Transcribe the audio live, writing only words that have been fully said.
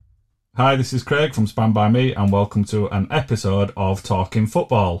Hi, this is Craig from Span by Me, and welcome to an episode of Talking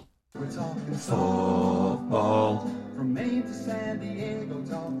Football. We're talking football. From Maine to San Diego,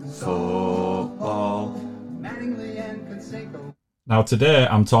 talking football. Mattingly and Conseco. Now, today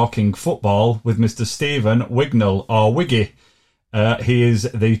I'm talking football with Mr. Stephen Wignall, or Wiggy. He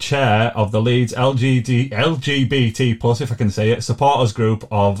is the chair of the Leeds LGBT plus, if I can say it, supporters group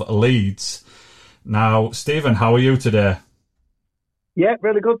of Leeds. Now, Stephen, how are you today? Yeah,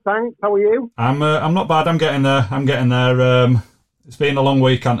 really good, thanks. How are you? I'm not bad. I'm getting there. It's been a long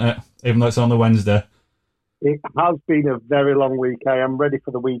week, hasn't it? Even though it's only Wednesday. It has been a very long week. I am ready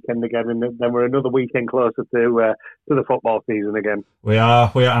for the weekend again, and then we're another weekend closer to the football season again. We are.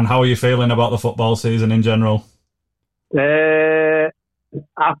 And how are you feeling about the football season in general? Apprehensive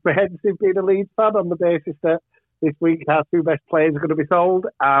being a Leeds fan on the basis that this week our two best players are going to be sold,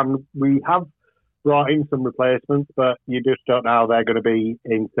 and we have brought in some replacements, but you just don't know how they're going to be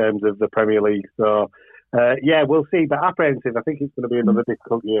in terms of the Premier League. So, we'll see. But apprehensive, I think it's going to be another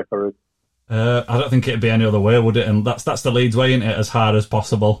difficult year for us. I don't think it'd be any other way, would it? And that's the Leeds way, isn't it? As hard as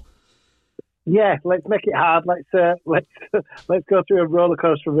possible. Yeah, let's make it hard. Let's go through a roller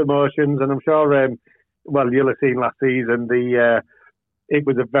coaster of emotions, and I'm sure. You'll have seen last season it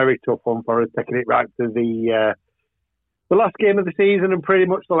was a very tough one for us, taking it right to the last game of the season and pretty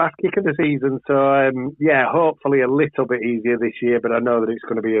much the last kick of the season. So, hopefully a little bit easier this year, but I know that it's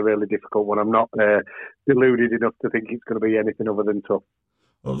going to be a really difficult one. I'm not deluded enough to think it's going to be anything other than tough.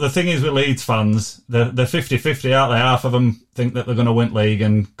 Well, the thing is with Leeds fans, they're 50-50, aren't they? Half of them think that they're going to win league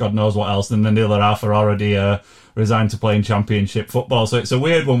and God knows what else, and then the other half are already resigned to playing championship football. So it's a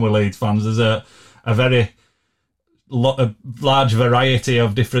weird one with Leeds fans. There's a very large variety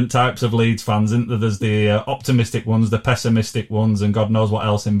of different types of Leeds fans, isn't there? There's the optimistic ones, the pessimistic ones, and God knows what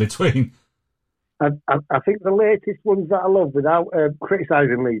else in between. I think the latest ones that I love, without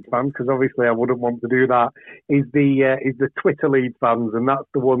criticising Leeds fans, because obviously I wouldn't want to do that, is the Twitter Leeds fans, and that's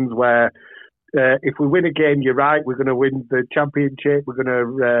the ones where if we win a game, you're right, we're going to win the championship, we're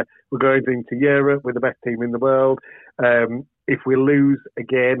going into Europe, we're the best team in the world. If we lose a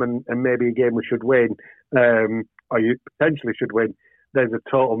game and maybe a game we should win, or you potentially should win, there's a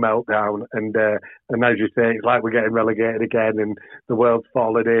total meltdown, and as you say, it's like we're getting relegated again, and the world's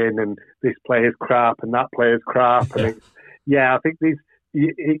falling in, and this player's crap, and that player's crap, and I think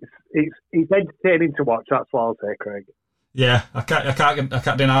it's entertaining to watch. That's what I'll say, Craig. Yeah, I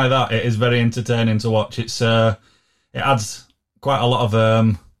can't deny that. It is very entertaining to watch. It adds quite a lot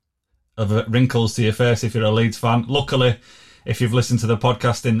of wrinkles to your face if you're a Leeds fan. Luckily, if you've listened to the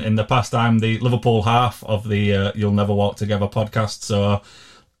podcast in the past, I'm the Liverpool half of the You'll Never Walk Together podcast. So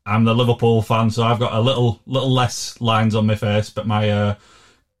I'm the Liverpool fan, so I've got a little less lines on my face. But my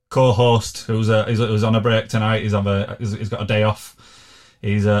co-host, who's on a break tonight, he's got a day off.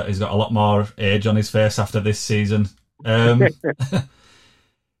 He's got a lot more age on his face after this season.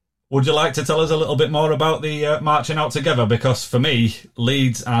 Would you like to tell us a little bit more about the marching out together? Because for me,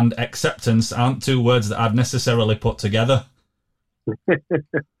 Leeds and acceptance aren't two words that I'd necessarily put together.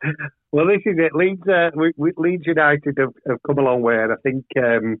 Well, this is it. Leeds United have come a long way, and I think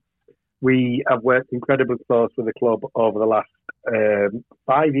we have worked incredibly close with the club over the last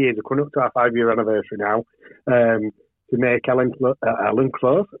 5 years. We're coming up to our 5-year anniversary now, to make Ellen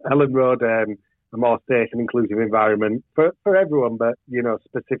Road a more safe and inclusive environment for everyone. But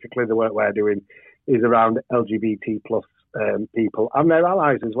specifically the work we're doing is around LGBT plus people and their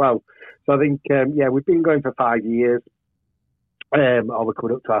allies as well. So I think we've been going for 5 years. We're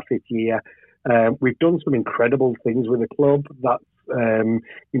coming up to our 5th year. We've done some incredible things with the club that's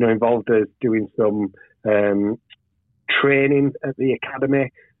involved us doing some training at the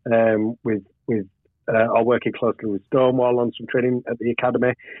academy, with working closely with Stonewall on some training at the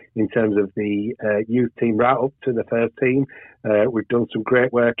academy in terms of the youth team right up to the first team. We've done some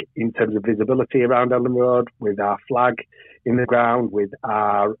great work in terms of visibility around Ellen Road with our flag in the ground, with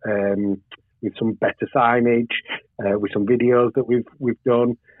our with some better signage, with some videos that we've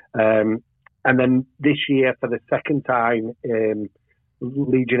done. And then this year, for the second time,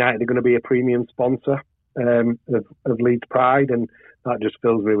 Leeds United are going to be a premium sponsor of Leeds Pride, and that just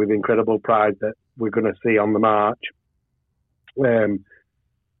fills me with incredible pride that we're going to see on the march the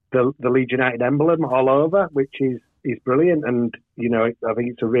Leeds United emblem all over, which is brilliant. And I think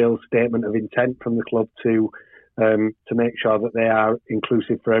it's a real statement of intent from the club to make sure that they are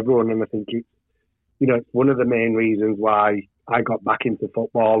inclusive for everyone. And I think it's one of the main reasons why I got back into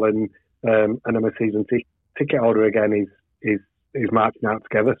football, and I'm a season ticket holder again, is marching out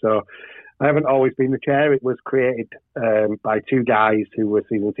together. So I haven't always been the chair. It was created by two guys who were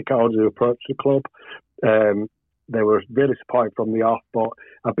season ticket holders who approached the club. they were really supportive from the off, but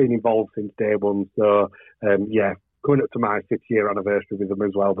I've been involved since day one. So, coming up to my 6-year anniversary with them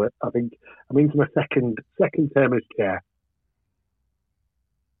as well. But I think I'm into my second term as chair.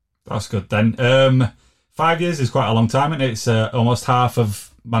 That's good then. 5 years is quite a long time, and it's almost half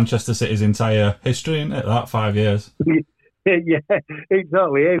of Manchester City's entire history, isn't it? That 5 years. Yeah, it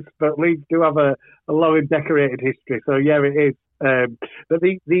totally is. But Leeds do have a long and decorated history, so yeah, it is. But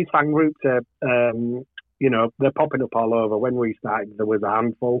these fan groups are, they're popping up all over. When we started, there was a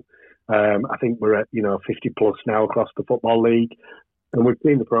handful. I think we're at 50 plus now across the Football League, and we've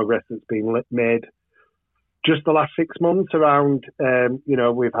seen the progress that's been made just the last 6 months around.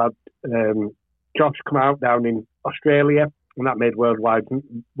 We've had Josh come out down in Australia, and that made worldwide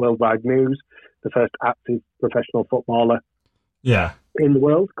news. The first active professional footballer in the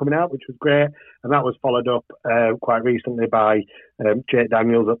world coming out, which was great. And that was followed up quite recently by Jake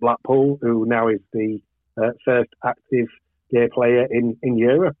Daniels at Blackpool, who now is the first active gay player in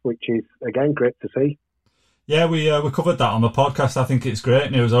Europe, which is, again, great to see. Yeah, we covered that on the podcast. I think it's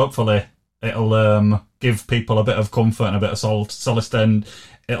great news. Hopefully it'll give people a bit of comfort and a bit of solace, and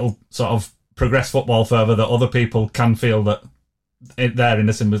it'll sort of progress football further, that other people can feel that they're in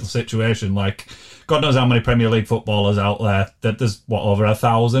a similar situation. Like, God knows how many Premier League footballers out there, that there's over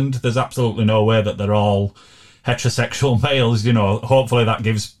 1,000. There's absolutely no way that they're all heterosexual males. Hopefully that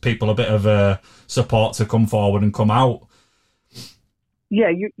gives people a bit of support to come forward and come out. Yeah,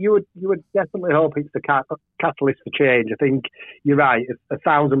 you would definitely hope it's the catalyst for change. I think you're right.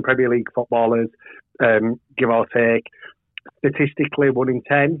 1,000 Premier League footballers, give or take, statistically 1 in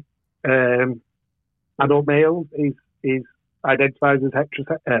 10 adult males is identifies as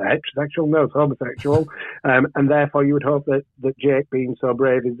heterosexual, no, it's homosexual, and therefore you would hope that Jake, being so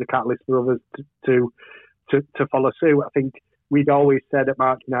brave, is the catalyst for others to follow suit. I think we'd always said at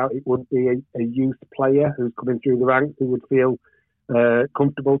Marching Out it would be a youth player who's coming through the ranks who would feel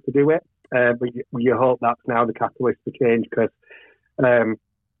comfortable to do it, but you hope that's now the catalyst to change, because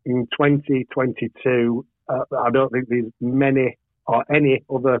in 2022 I don't think there's many or any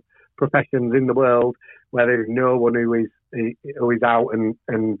other professions in the world where there's no one who is out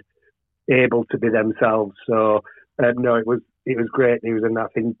and able to be themselves. So no, it was great news, and I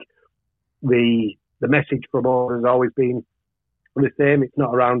think the message from all has always been the same. It's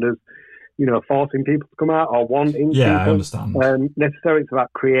not around us, forcing people to come out or wanting people. I understand. Necessarily, it's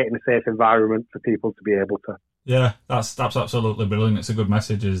about creating a safe environment for people to be able to. Yeah, that's absolutely brilliant. It's a good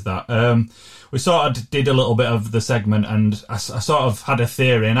message, is that. We sort of did a little bit of the segment, and I sort of had a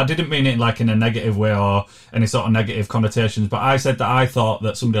theory, and I didn't mean it in a negative way or any sort of negative connotations, but I said that I thought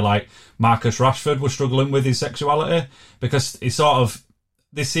that somebody like Marcus Rashford was struggling with his sexuality, because he sort of,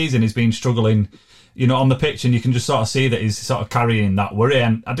 this season he's been struggling, on the pitch, and you can just sort of see that he's sort of carrying that worry.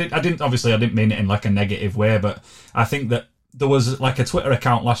 And I didn't mean it in a negative way, but I think that there was a Twitter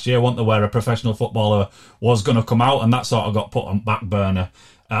account last year, wasn't there, where a professional footballer was going to come out, and that sort of got put on back burner.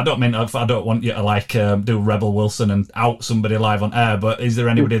 I don't want you to do Rebel Wilson and out somebody live on air, but is there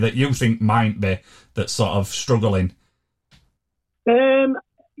anybody that you think might be that's sort of struggling?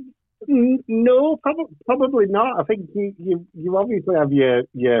 No, probably not. I think you obviously have your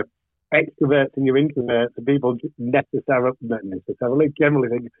extroverts and your introverts, and people not necessarily generally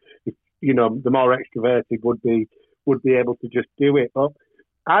think, the more extroverted would be able to just do it. But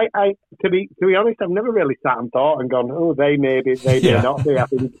I to be honest, I've never really sat and thought and gone, oh, they may not be. I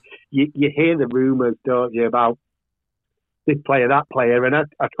think you hear the rumours, don't you, about this player, that player, and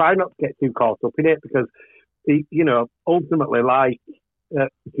I try not to get too caught up in it, because ultimately,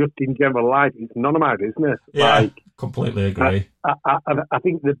 just in general life, it's none of my business. Yeah, completely agree. I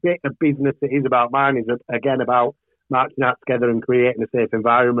think the bit of business that is about mine is, again, about marching out together and creating a safe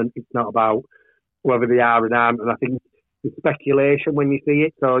environment. It's not about whether they are and aren't. And I think the speculation when you see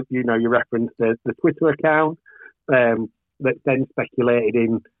it, so, you referenced the Twitter account that's then speculated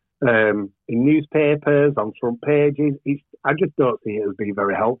in newspapers, on front pages. I just don't see it as being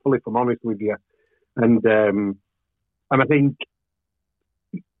very helpful, if I'm honest with you. And I think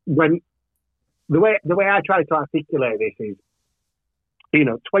when the way I try to articulate this is,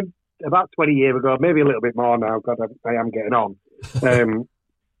 about 20 years ago, maybe a little bit more now, because I am getting on.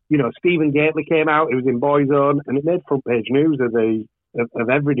 Stephen Gately came out. It was in Boyzone, and it made front page news of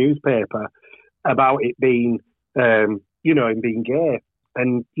every newspaper about it being, him being gay.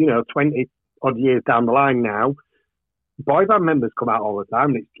 And 20 odd years down the line now, boy band members come out all the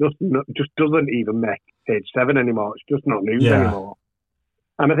time. And it just doesn't even make page 7 anymore. It's just not news anymore.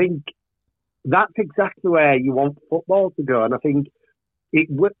 And I think that's exactly where you want football to go. And I think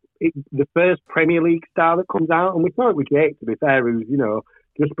the first Premier League star that comes out, and we saw it with Jake, to be fair, who's,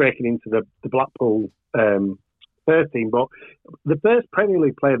 just breaking into the Blackpool first team. But the first Premier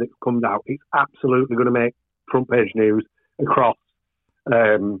League player that comes out, it's absolutely going to make front page news across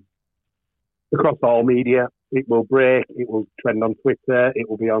all media. It will break. It will trend on Twitter. It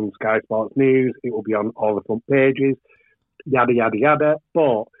will be on Sky Sports News. It will be on all the front pages. Yada yada yada.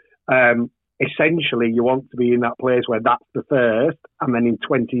 But essentially, you want to be in that place where that's the first, and then in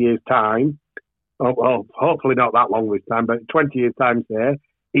 20 years' time, well, hopefully not that long this time, but 20 years' time, say,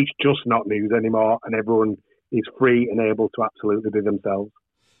 it's just not news anymore, and everyone is free and able to absolutely be themselves.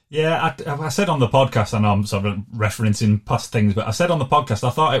 Yeah, I said on the podcast, I know I'm sort of referencing past things, but I said on the podcast I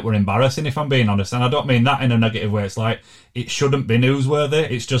thought it were embarrassing, if I'm being honest, and I don't mean that in a negative way. It's like, it shouldn't be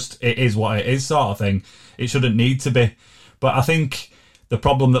newsworthy. It's just, it is what it is sort of thing. It shouldn't need to be. But I think the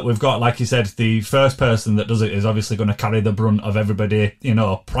problem that we've got, like you said, the first person that does it is obviously going to carry the brunt of everybody, you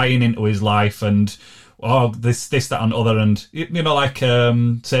know, prying into his life and, oh, this, that and other. And, you know, like,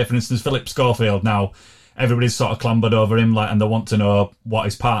 say, for instance, Philip Schofield now, everybody's sort of clambered over him, like, and they want to know what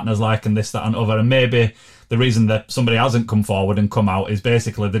his partner's like and this, that and other. And maybe the reason that somebody hasn't come forward and come out is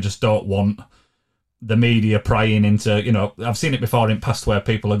basically they just don't want the media prying into, you know, I've seen it before in past where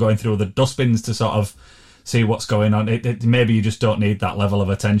people are going through the dustbins to sort of see what's going on. Maybe you just don't need that level of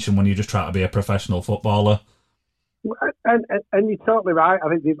attention when you just try to be a professional footballer. And you're totally right. I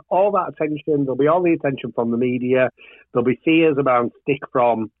think there's all that attention. There'll be all the attention from the media. There'll be fears about stick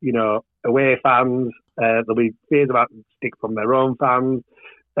from, you know, away fans. There'll be fears about stick from their own fans.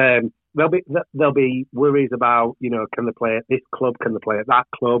 There'll be worries about, you know, can they play at this club? Can they play at that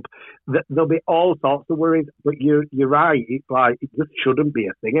club? There'll be all sorts of worries. But you're right. It's like, it just shouldn't be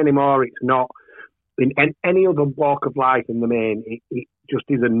a thing anymore. It's not. In any other walk of life in the main, it just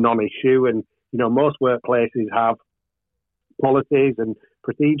is a non-issue. And, you know, most workplaces have policies and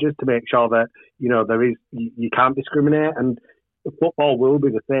procedures to make sure that, you know, you can't discriminate, and football will be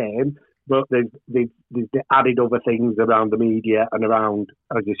the same, but there's added other things around the media and around,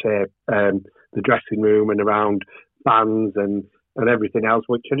 as you say, the dressing room and around fans and everything else,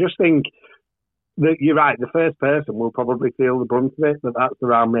 which I just think that you're right, the first person will probably feel the brunt of it, but that's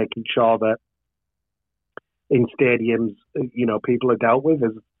around making sure that in stadiums, you know, people are dealt with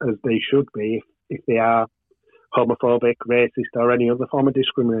as they should be if they are homophobic, racist, or any other form of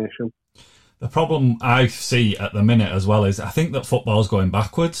discrimination. The problem I see at the minute as well is I think that football's going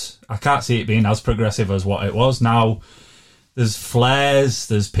backwards. I can't see it being as progressive as what it was. Now, there's flares,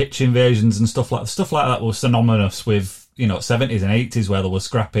 there's pitch invasions and stuff like that was synonymous with, you know, 70s and 80s where there was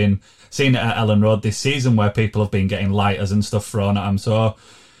scrapping. Seen it at Ellen Road this season where people have been getting lighters and stuff thrown at them. So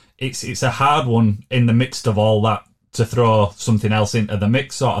it's a hard one in the midst of all that to throw something else into the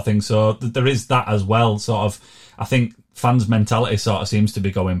mix sort of thing. So there is that as well, sort of. I think fans' mentality sort of seems to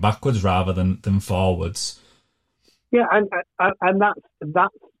be going backwards rather than forwards. Yeah, and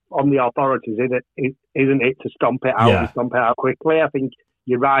that's on the authorities, isn't it, to stomp it out and stomp it out quickly. I think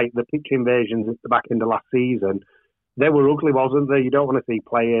you're right. The pitch invasions at the back end of last season, they were ugly, wasn't they? You don't want to see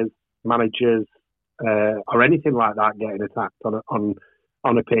players, managers, or anything like that getting attacked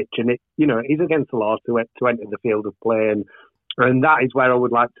on a pitch, and it is against the law to enter the field of play, and that is where I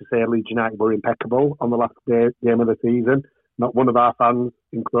would like to say Leeds United were impeccable on the last game of the season. Not one of our fans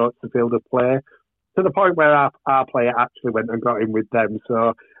encroached the field of play to the point where our player actually went and got in with them.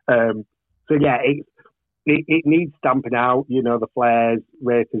 So yeah, it needs stamping out. You know, the flares,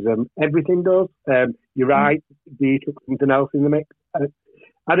 racism, everything does. You're right. Do you took something else in the mix?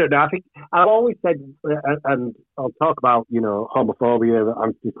 I don't know. I think I've always said, and I'll talk about, you know, homophobia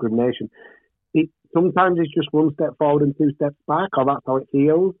and discrimination. Sometimes it's just one step forward and two steps back, or that's how it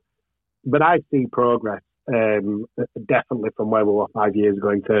feels. But I see progress, definitely from where we were 5 years ago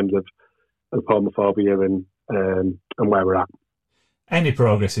in terms of homophobia and where we're at. Any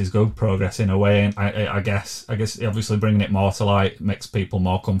progress is good progress in a way, and I guess obviously bringing it more to light makes people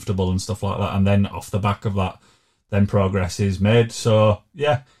more comfortable and stuff like that, and then off the back of that, then progress is made. So,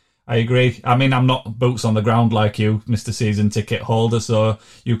 yeah, I agree. I mean, I'm not boots on the ground like you, Mr. Season Ticket holder, so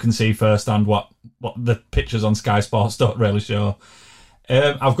you can see firsthand what the pictures on Sky Sports don't really show.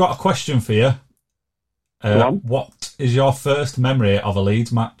 I've got a question for you. What is your first memory of a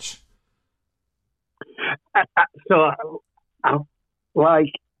Leeds match? There's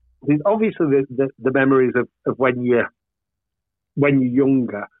obviously the memories of when you're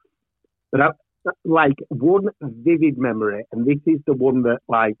younger, but one vivid memory, and this is the one that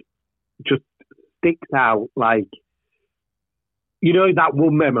just sticks out, that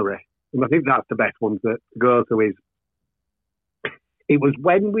one memory, and I think that's the best one to go to, is it was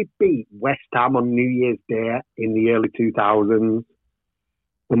when we beat West Ham on New Year's Day in the early 2000s,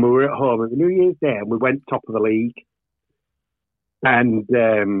 and we were at home at New Year's Day and we went top of the league, and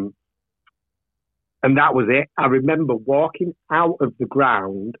And that was it. I remember walking out of the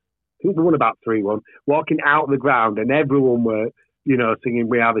ground. I think we won about 3-1. Walking out of the ground, and everyone were, singing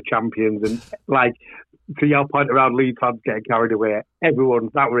 "We Are the Champions," and like to your point around Leeds fans getting carried away. Everyone,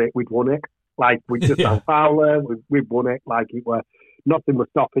 that were it. We'd won it. Like we just had Fowler. We'd won it. Like it were nothing was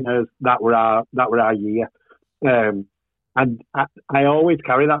stopping us. That were our year. And I always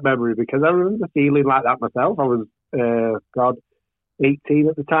carry that memory because I remember feeling like that myself. I was 18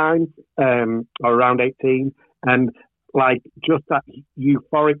 at the time, or around 18, and like just that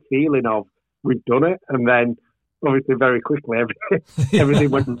euphoric feeling of we've done it, and then obviously very quickly everything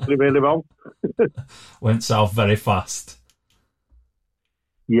went really, really wrong. Went south very fast.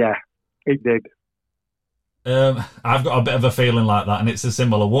 Yeah, it did. I've got a bit of a feeling like that, and it's a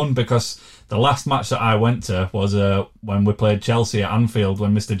similar one because the last match that I went to was when we played Chelsea at Anfield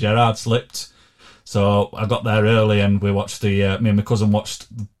when Mr. Gerrard slipped. So I got there early and we watched me and my cousin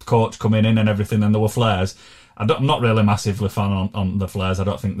watched the coach coming in and everything, and there were flares. I'm not really massively fan on the flares. I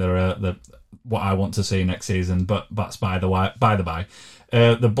don't think they're what I want to see next season, but that's by the by.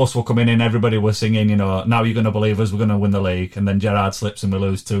 The bus were coming in, everybody was singing, now you're going to believe us, we're going to win the league, and then Gerrard slips and we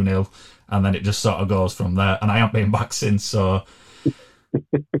lose 2-0, and then it just sort of goes from there, and I haven't been back since, so...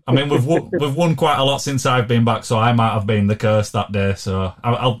 I mean, we've won quite a lot since I've been back, so I might have been the curse that day, so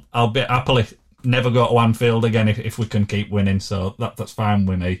I'll be happily never go to Anfield again if we can keep winning, so that's fine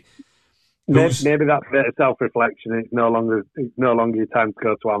with me. Maybe that's a bit of self-reflection. It's no longer your time to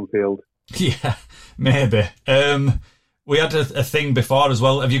go to Anfield. Yeah, maybe. We had a thing before as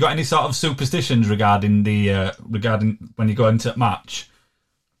well. Have you got any sort of superstitions regarding when you go into a match?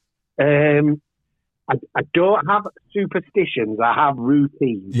 I don't have superstitions. I have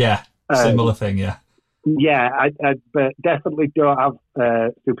routines. Yeah, similar thing. Yeah. Yeah, I but definitely don't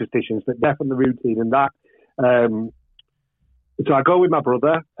have superstitions, but definitely routine and that. So I go with my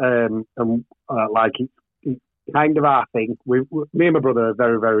brother, and like it's kind of our thing. Me and my brother are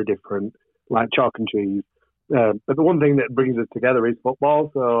very, very different, like chalk and cheese. But the one thing that brings us together is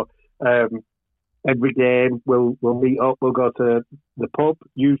football. So every game we'll meet up. We'll go to the pub,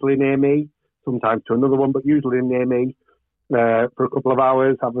 usually near me, sometimes to another one, but usually near me for a couple of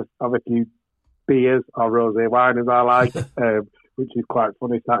hours. Have a few beers or rosé wine, as I like, which is quite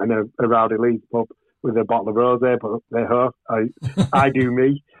funny. Sat in a rowdy Leeds pub with a bottle of rosé, but they host. I do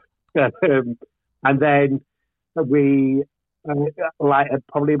me, and then we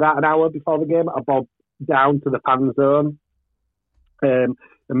probably about an hour before the game, I bob down to the fan zone and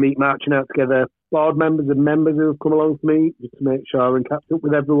meet marching out together board members and members who have come along to me just to make sure and catch up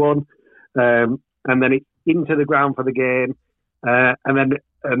with everyone. And then it's into the ground for the game. And then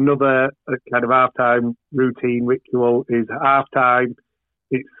another kind of halftime routine ritual is halftime.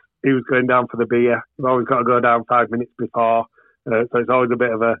 It's who's going down for the beer. You've always got to go down 5 minutes before. So it's always a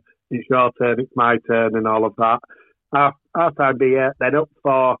bit of it's your turn, it's my turn, and all of that. Halftime beer, then up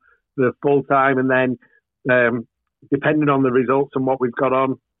for the full time, and then depending on the results and what we've got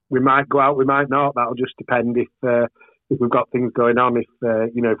on, we might go out, we might not. That'll just depend if we've got things going on. If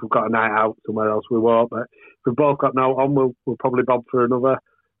we've got a night out somewhere else, we won't. But if we've both got no on, we'll probably bob for another.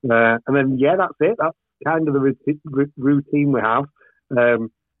 And then that's it. That's kind of the routine we have.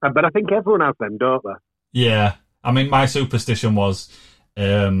 But I think everyone has them, don't they? Yeah. I mean, my superstition was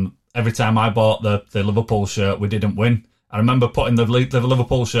every time I bought the Liverpool shirt, we didn't win. I remember putting the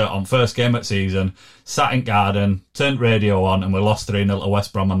Liverpool shirt on first game of season, sat in garden, turned radio on, and we lost 3-0 to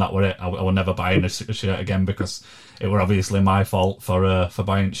West Brom, and that were it. I was never buying a shirt again because it were obviously my fault for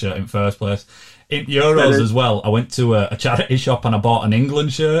buying a shirt in first place. In Euros as well, I went to a charity shop and I bought an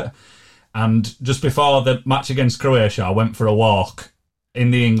England shirt, and just before the match against Croatia, I went for a walk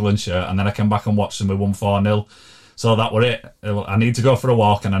in the England shirt, and then I came back and watched them. We won 4-0. So that were it. I need to go for a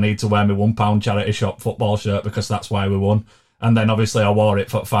walk and I need to wear my £1 charity shop football shirt because that's why we won. And then obviously I wore it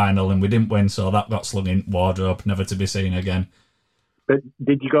for the final and we didn't win, so that got slung in wardrobe, never to be seen again. But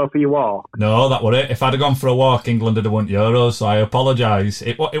did you go for your walk? No, that were it. If I'd have gone for a walk, England would have won Euros, so I apologise.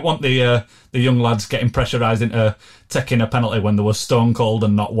 It wasn't the young lads getting pressurised into taking a penalty when they were stone cold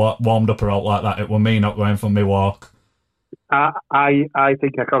and not warmed up or out like that. It was me not going for my walk. I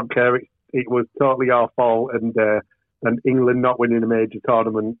think I concur. It was totally your fault, and England not winning a major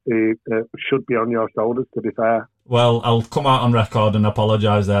tournament should be on your shoulders, to be fair. Well, I'll come out on record and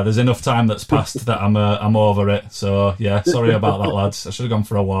apologise there. There's enough time that's passed that I'm over it. So, yeah, sorry about that, lads. I should have gone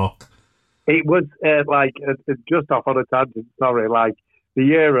for a walk. It was just off on a tangent, sorry, like the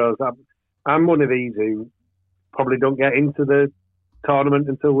Euros, I'm one of these who probably don't get into the tournament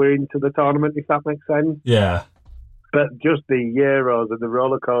until we're into the tournament, if that makes sense. Yeah. But just the Euros and the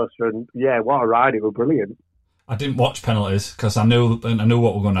roller coaster, and yeah, what a ride! It was brilliant. I didn't watch penalties because I knew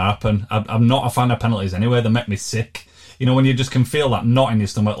what was going to happen. I'm not a fan of penalties anyway. They make me sick. You know, when you just can feel that knot in your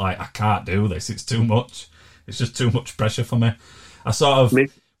stomach, like, I can't do this. It's too much. It's just too much pressure for me. I sort of,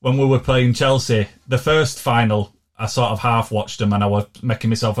 when we were playing Chelsea, the first final, I sort of half watched them and I was making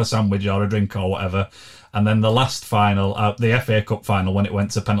myself a sandwich or a drink or whatever. And then the last final, the FA Cup final, when it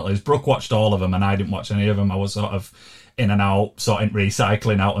went to penalties, Brooke watched all of them and I didn't watch any of them. I was sort of in and out, sort of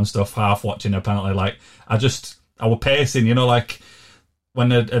recycling out and stuff, half watching a penalty. Like, I was pacing, you know, like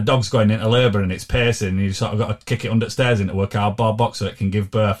when a dog's going into labour and it's pacing, you sort of got to kick it understairs into a cardboard box so it can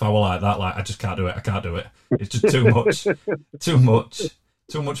give birth. I was like that, like, I just can't do it. I can't do it. It's just too much,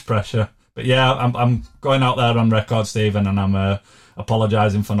 too much pressure. But yeah, I'm going out there on record, Stephen, and I'm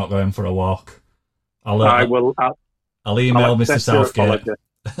apologising for not going for a walk. I'll email Mr. Southgate.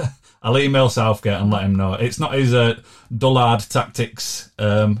 I'll email Southgate and let him know. It's not his dullard tactics.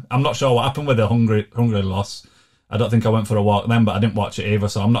 I'm not sure what happened with the Hungary loss. I don't think I went for a walk then, but I didn't watch it either,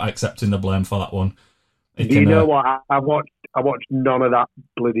 so I'm not accepting the blame for that one. You know what? I watched none of that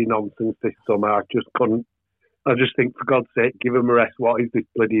bloody nonsense this summer. I just couldn't. I just think, for God's sake, give him a rest. What is this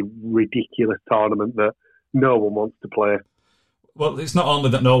bloody ridiculous tournament that no one wants to play? Well, it's not only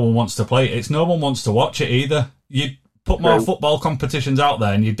that no one wants to play it, it's no one wants to watch it either. You put more football competitions out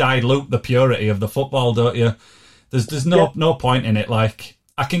there and you dilute the purity of the football, don't you? There's no point in it. Like,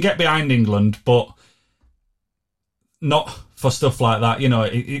 I can get behind England, but not for stuff like that. You know,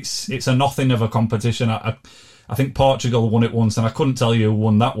 it's a nothing of a competition. I think Portugal won it once, and I couldn't tell you who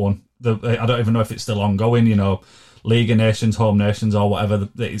won that one. I don't even know if it's still ongoing, you know, League of Nations, Home Nations, or whatever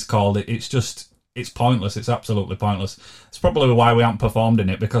that it's called. It's pointless. It's absolutely pointless. It's probably why we haven't performed in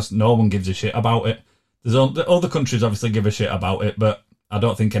it, because no one gives a shit about it. Other countries obviously give a shit about it, but I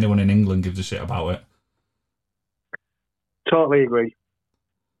don't think anyone in England gives a shit about it. Totally agree.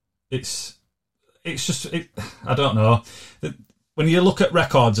 It's just, I don't know. When you look at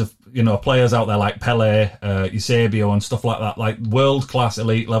records of, you know, players out there like Pele, Eusebio and stuff like that, like world-class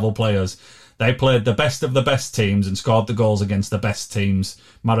elite level players, they played the best of the best teams and scored the goals against the best teams.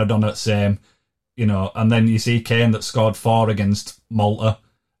 Maradona, same, you know, and then you see Kane that scored 4 against Malta,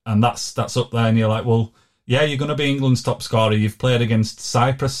 and that's up there, and you're like, well, yeah, you're going to be England's top scorer. You've played against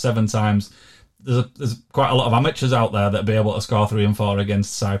Cyprus 7 times. There's quite a lot of amateurs out there that'll be able to score 3 and 4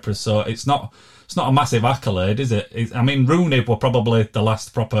 against Cyprus, so it's not a massive accolade, is it? I mean, Rooney were probably the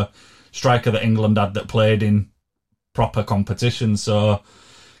last proper striker that England had that played in proper competition, so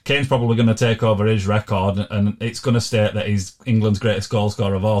Kane's probably going to take over his record, and it's going to state that he's England's greatest goal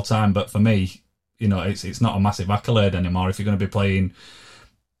scorer of all time. But for me, you know, it's not a massive accolade anymore if you're going to be playing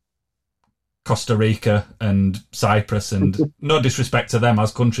Costa Rica and Cyprus, and no disrespect to them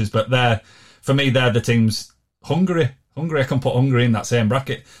as countries, but for me, they're the teams. Hungary, I can put Hungary in that same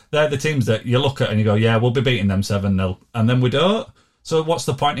bracket. They're the teams that you look at and you go, yeah, we'll be beating them 7-0, and then we don't. So what's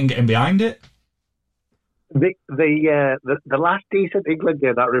the point in getting behind it? The last decent England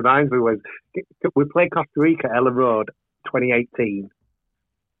game that reminds me was we played Costa Rica at Ellen Road 2018,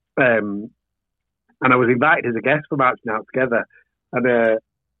 and I was invited as a guest for Marching Out Together, and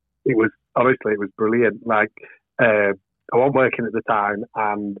it was brilliant. Like, I wasn't working at the time,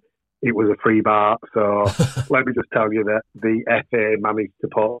 and it was a free bar, so let me just tell you that the FA managed to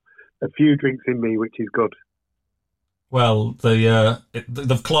put a few drinks in me, which is good. Well,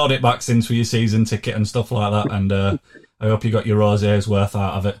 they've clawed it back since for your season ticket and stuff like that, and I hope you got your rosés worth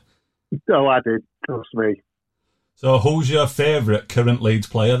out of it. Oh, I did, trust me. So who's your favourite current Leeds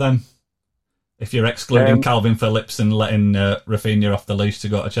player then? If you're excluding Calvin Phillips and letting Rafinha off the leash to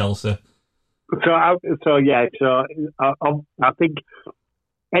go to Chelsea. I think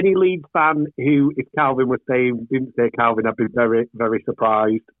any Leeds fan who, if Calvin was saying, didn't say Calvin, I'd be very, very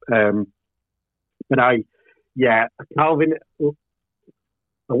surprised. Calvin, I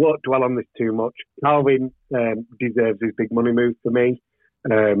won't dwell on this too much. Calvin deserves his big money move for me.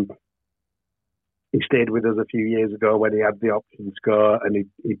 He stayed with us a few years ago when he had the option to go, and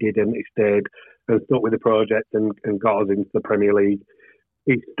he didn't. He stayed and stuck with the project and got us into the Premier League.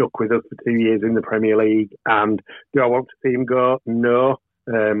 He stuck with us for 2 years in the Premier League. And do I want to see him go? No.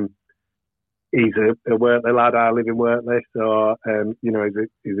 He's a Wortley lad. I live in Wortley, so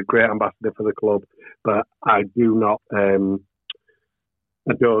he's a great ambassador for the club. But I don't doubt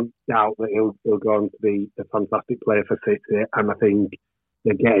that he'll go on to be a fantastic player for City, and I think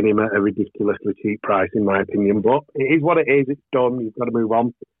they're getting him at a ridiculously cheap price, in my opinion. But it is what it is. It's done. You've got to move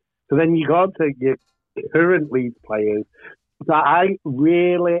on. So then you go on to your current Leeds players. So I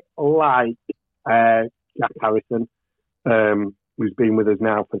really like Jack Harrison, who's been with us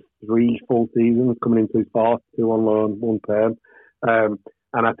now for 3 full seasons, coming into his 4th, 2 on loan, 1 term. And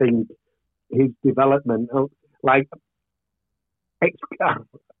I think his development, like, I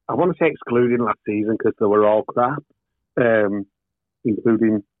want to say excluding last season because they were all crap,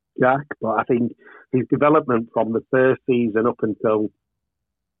 including Jack. But I think his development from the first season up until,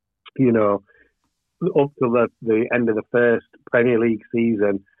 up to the end of the first Premier League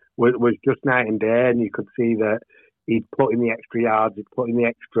season was just night and day, and you could see that he'd put in the extra yards, he'd put in the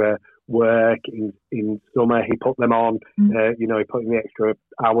extra work in summer, he put them on, he put in the extra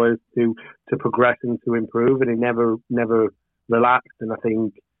hours to progress and to improve, and he never relaxed. And I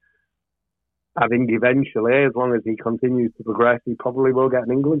think eventually, as long as he continues to progress, he probably will get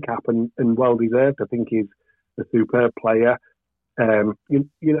an England cap, and well deserved. I think he's a superb player.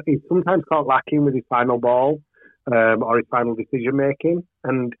 He's sometimes caught lacking with his final ball or his final decision making,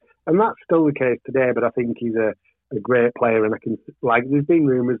 and that's still the case today. But I think he's a great player, and there's been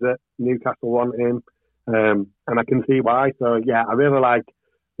rumours that Newcastle want him, and I can see why. So yeah, I really like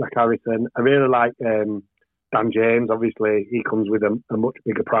Jack Harrison. I really like Dan James. Obviously, he comes with a much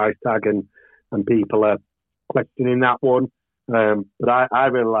bigger price tag, and people are questioning that one. But I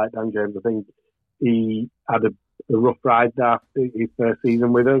really like Dan James. I think he had a rough ride after his first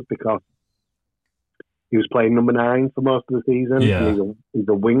season with us because he was playing number 9 for most of the season. Yeah. He's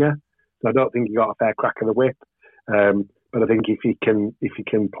a winger, so I don't think he got a fair crack of the whip. But I think if he can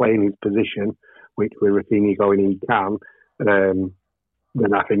play in his position, which with Rafinha going he can,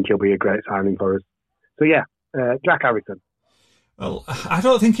 then I think he'll be a great signing for us. So yeah, Jack Harrison. Well, I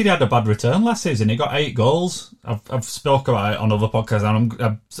don't think he had a bad return last season. He got 8 goals. I've spoke about it on other podcasts,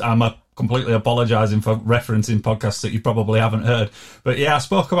 and I'm completely apologising for referencing podcasts that you probably haven't heard. But yeah, I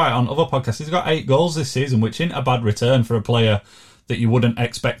spoke about it on other podcasts. He's got 8 goals this season, which isn't a bad return for a player that you wouldn't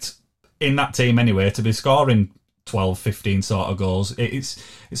expect in that team anyway to be scoring 12, 15 sort of goals. It's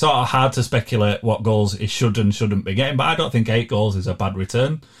sort of hard to speculate what goals he should and shouldn't be getting, but I don't think 8 goals is a bad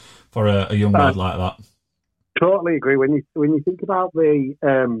return for a young lad like that. Totally agree. When you think about the,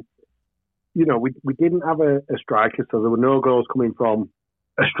 we didn't have a striker, so there were no goals coming from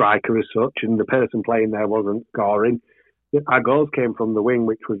a striker as such, and the person playing there wasn't scoring. Our goals came from the wing,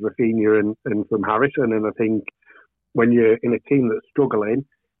 which was Rafinha and from Harrison. And I think when you're in a team that's struggling,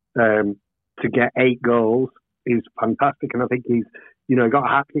 to get 8 goals is fantastic. And I think he's, got a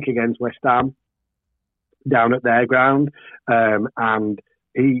hat-trick against West Ham down at their ground, and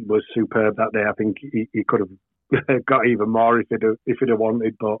he was superb that day. I think he could have got even more if he'd have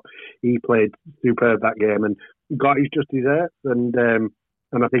wanted, but he played superb that game and got his just desserts. And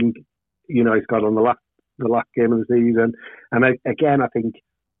I think he's got on the last game of the season. And I think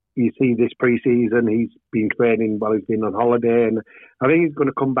you see this pre-season, he's been training while he's been on holiday, and I think he's going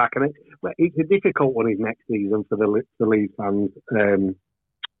to come back. And it's a difficult one his next season for the Leeds fans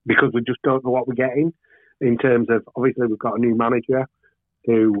because we just don't know what we're getting in terms of, obviously we've got a new manager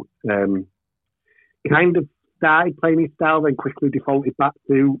who kind of started playing his style, then quickly defaulted back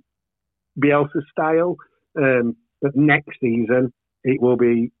to Bielsa's style. But next season, it will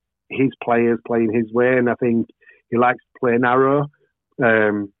be his players playing his way, and I think he likes to play narrow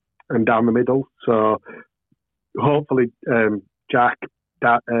and down the middle. So hopefully Jack,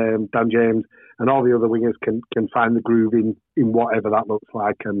 Dan James, and all the other wingers can find the groove in whatever that looks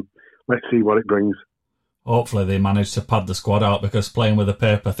like, and let's see what it brings. Hopefully they manage to pad the squad out, because playing with a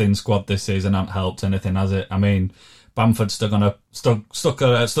paper-thin squad this season hasn't helped anything, has it? I mean, Bamford stood on a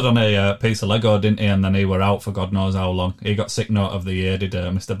piece of Lego, didn't he? And then he were out for God knows how long. He got sick note of the year, did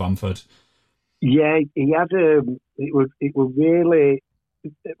Mr. Bamford? Yeah, he had it was really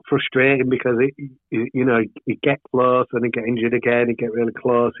frustrating because he'd get close and he'd get injured again. He'd get really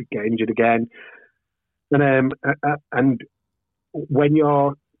close, he'd get injured again. And when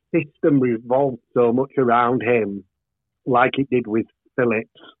your system revolved so much around him, like it did with Phillips,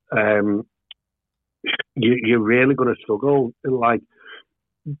 you're really going to struggle. Like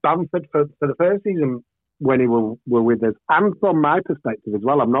Bamford for the first season when he were with us, and from my perspective as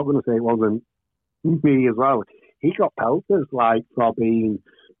well, I'm not going to say it wasn't me as well. He got pelters like for being,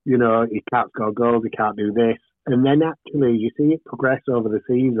 he can't score goals, he can't do this, and then actually you see it progress over the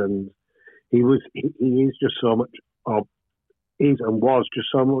seasons. He is just so much, or is and was just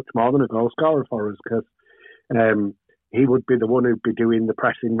so much more than a goal scorer for us, because he would be the one who'd be doing the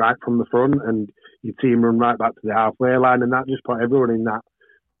pressing right from the front, and you'd see him run right back to the halfway line, and that just put everyone in that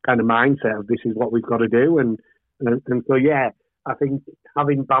kind of mindset of this is what we've got to do. And so, yeah, I think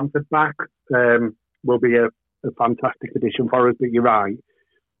having Bamford back will be a fantastic addition for us. But you're right,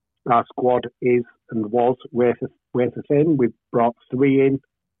 our squad is and was way for thin. We've brought 3 in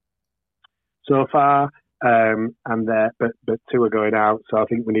so far, but 2 are going out, so I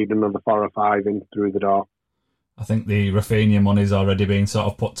think we need another 4 or 5 in through the door. I think the Rafinha money's already been sort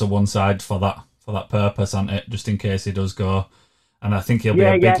of put to one side for for that purpose, hasn't it? Just in case he does go. And I think he'll be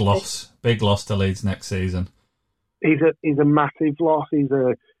a big loss to Leeds next season. He's a massive loss.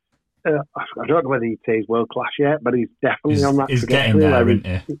 I don't know whether he'd say he's world class yet, but he's definitely on that. He's getting there, isn't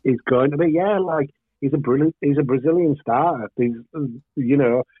he? He's going to be, he's a Brazilian starter. And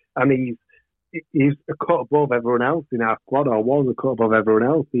he's a cut above everyone else in our squad, or was a cut above everyone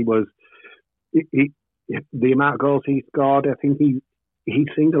else. The amount of goals he scored, I think he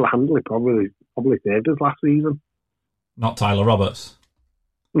single-handedly probably saved us last season. Not Tyler Roberts.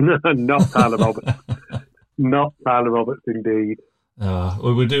 Not Tyler Roberts. Not Tyler Roberts, indeed. I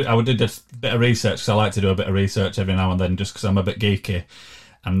would do a bit of research, because I like to do a bit of research every now and then, just because I'm a bit geeky.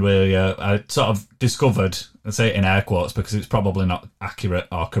 And I sort of discovered, I say it in air quotes because it's probably not accurate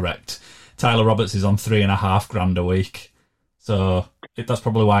or correct, Tyler Roberts is on $3,500 a week. So that's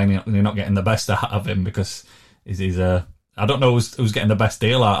probably why you're not getting the best out of him, because he's I don't know who's getting the best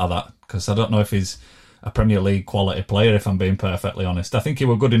deal out of that, because I don't know if he's a Premier League quality player, if I'm being perfectly honest. I think he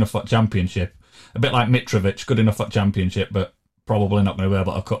were good enough at Championship, a bit like Mitrovic, good enough at Championship, but probably not going to be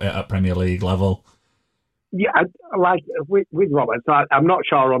able to cut it at Premier League level. Yeah, like with Roberts, I'm not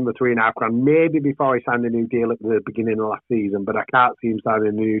sure on the $3,500. Maybe before he signed a new deal at the beginning of last season, but I can't see him signing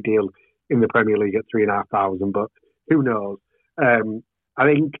a new deal in the Premier League at $3,500. But who knows? I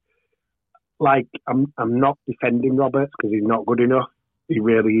think, I'm not defending Roberts because he's not good enough. He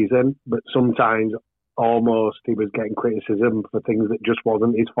really isn't. But sometimes, almost, he was getting criticism for things that just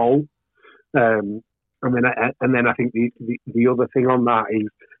wasn't his fault. And then I think the other thing on that is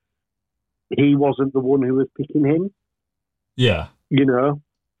he wasn't the one who was picking him. Yeah. It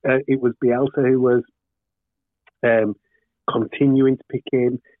was Bielsa who was continuing to pick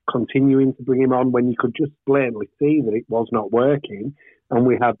him, continuing to bring him on when you could just blatantly see that it was not working. And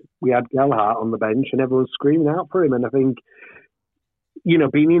we had Gelhardt on the bench and everyone was screaming out for him. And I think,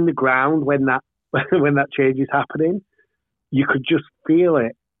 being in the ground when that when that change is happening, you could just feel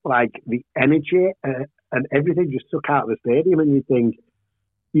it, like the energy and everything just took out of the stadium, and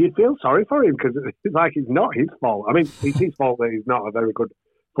you'd feel sorry for him because it's like it's not his fault. I mean, it's his fault that he's not a very good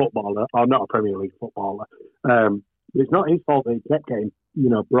footballer or not a Premier League footballer. It's not his fault that he kept getting,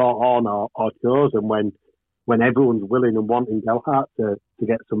 brought on or chosen when everyone's willing and wanting Gelhardt to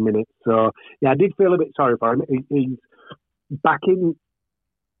get some minutes. So yeah, I did feel a bit sorry for him. He's back in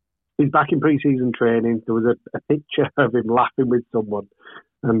pre-season training. There was a picture of him laughing with someone,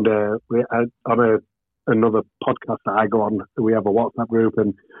 and on another podcast that I go on, we have a WhatsApp group,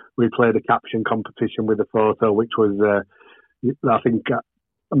 and we played a caption competition with a photo, which was I think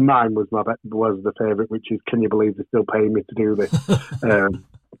mine was the favourite, which is, "Can you believe they're still paying me to do this?"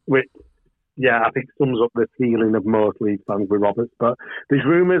 Which, I think sums up the feeling of most Leeds fans with Roberts. But there's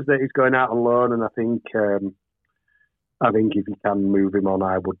rumours that he's going out on loan, and I think if you can move him on,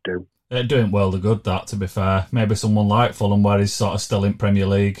 I would do. It'd do him world of good, that, to be fair. Maybe someone like Fulham, where he's sort of still in Premier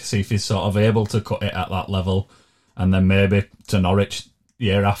League, see if he's sort of able to cut it at that level, and then maybe to Norwich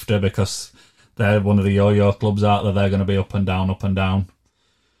year after, because they're one of the yo-yo clubs out there. They're going to be up and down, up and down.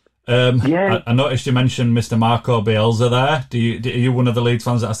 I noticed you mentioned Mr. Marco Bielsa there. Are you one of the Leeds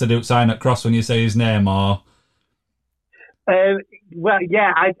fans that has to do sign at cross when you say his name, or? Well,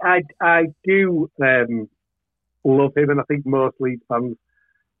 yeah, I do love him, and I think most Leeds fans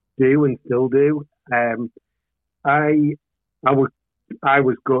do and still do. I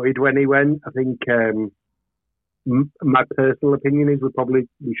was gutted when he went. I think my personal opinion is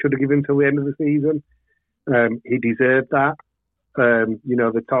we should have given him till the end of the season. He deserved that.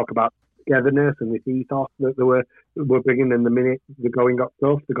 They talk about togetherness and this ethos that they were bringing in. The minute the going got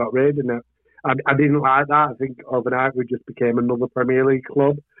tough, they got rid. And I didn't like that. I think overnight we just became another Premier League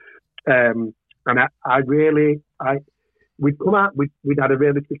club. And we'd come out, we'd had a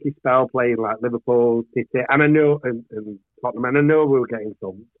really tricky spell playing like Liverpool, City, and I know, and Tottenham, and I know we were getting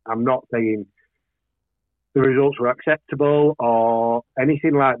some. I'm not saying the results were acceptable or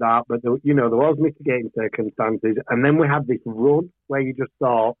anything like that, but there was mitigating circumstances. And then we had this run where you just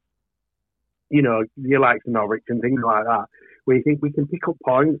thought, you like Norwich and things like that, where you think we can pick up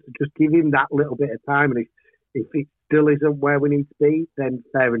points, just give him that little bit of time. And if it still isn't where we need to be, then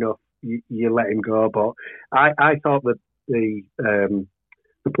fair enough, you let him go. But I thought that the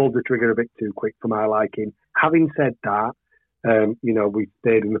pulled the trigger a bit too quick for my liking. Having said that, we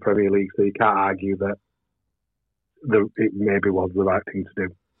stayed in the Premier League, so you can't argue that it maybe was the right thing to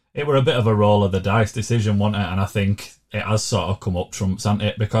do. It were a bit of a roll of the dice decision, wasn't it? And I think it has sort of come up trumps, hasn't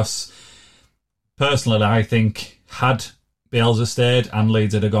it? Because personally, I think had Bielsa stayed and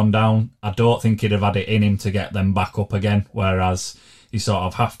Leeds had gone down, I don't think he'd have had it in him to get them back up again. Whereas you sort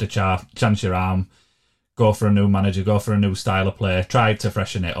of have to chance your arm, go for a new manager, go for a new style of play, tried to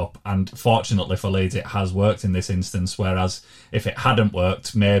freshen it up. And fortunately for Leeds, it has worked in this instance. Whereas if it hadn't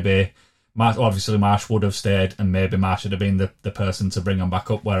worked, maybe obviously Marsh would have stayed, and maybe Marsh would have been the person to bring him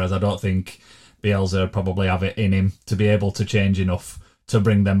back up. Whereas I don't think Bielsa would probably have it in him to be able to change enough to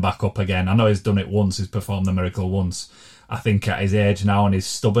bring them back up again. I know he's done it once, he's performed the miracle once. I think at his age now and his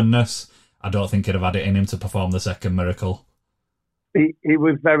stubbornness, I don't think he'd have had it in him to perform the second miracle. He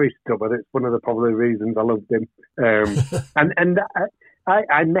was very stubborn. It's one of the probably reasons I loved him. And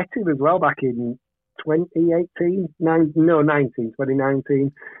I met him as well back in 2019,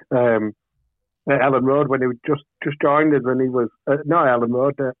 at Ellen Road when he was just joined us, and he was Ellen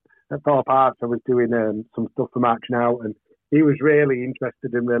Road at Thorpe Arts. I was doing some stuff for Marching Out, and he was really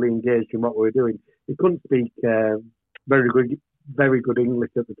interested and really engaged in what we were doing. He couldn't speak very good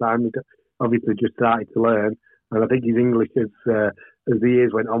English at the time. He obviously just started to learn, and I think his English as the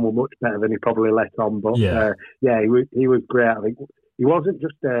years went on were much better than he probably let on. But he was great. I think he wasn't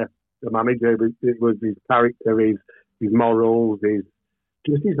just a manager; it was his character, his morals, his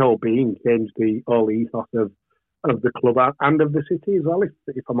whole being changed the whole ethos of the club and of the city as well. If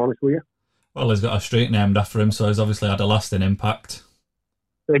I'm honest with you. Well, he's got a street named after him, so he's obviously had a lasting impact.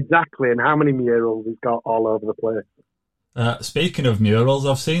 Exactly, and how many murals he's got all over the place. Speaking of murals,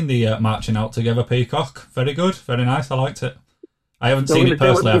 I've seen the Marching Out Together Peacock. Very good, very nice. I liked it. I haven't seen it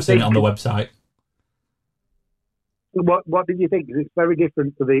personally. I've seen it on the website. What did you think? Because it's very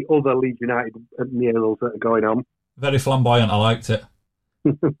different to the other Leeds United murals that are going on. Very flamboyant. I liked it.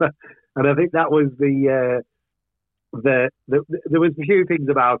 And I think that was there was a few things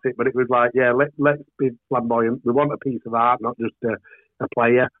about it, but it was like, let's be flamboyant. We want a piece of art, not just a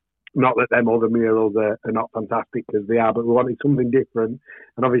player. Not that them other murals are not fantastic because they are, but we wanted something different.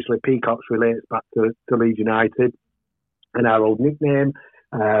 And obviously Peacocks relates back to Leeds United and our old nickname.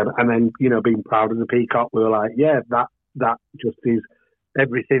 And then, being proud of the Peacock, we were like, that just is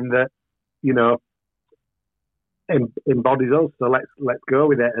everything that, embodies us. So let's go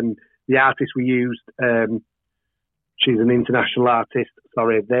with it. And the artist we used, she's an international artist.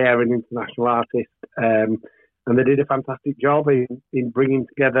 Sorry, they're an international artist. And they did a fantastic job in bringing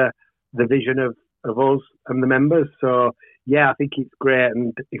together the vision of us and the members. So, I think it's great.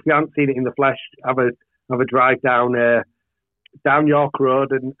 And if you haven't seen it in the flesh, have a drive down York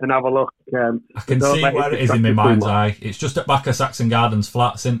Road and have a look. I can see where it is in my mind's eye. It's just at back of Saxon Gardens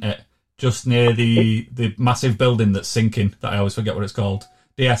Flats, isn't it? Just near the massive building that's sinking, that I always forget what it's called.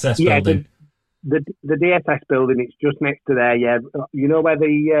 DSS building. The DSS building, it's just next to there, You know where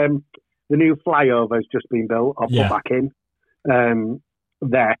the new flyover has just been built or put back in?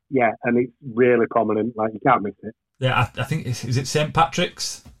 There, and it's really prominent, like you can't miss it. Yeah, I think, is it St.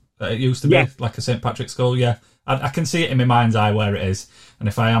 Patrick's? It used to be like a St. Patrick's school, I can see it in my mind's eye where it is. And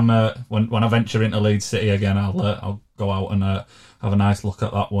if I am, when I venture into Leeds City again, I'll go out and have a nice look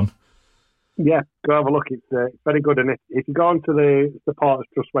at that one. Yeah, go have a look. It's very good. And if you go onto the Supporters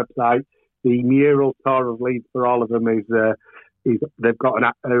Trust website, the mural tour of Leeds for all of them is they've got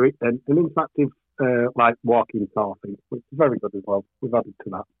an interactive walking tour thing, which is very good as well. We've added to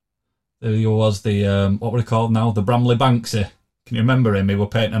that. There was the what were they called now? The Bramley Banksy. Can you remember him? He were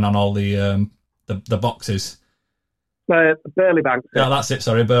painting on all the boxes. Burley Banksy. Yeah, that's it.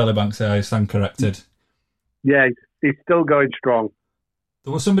 Sorry, Burley Banksy. I stand corrected. Yeah, he's still going strong.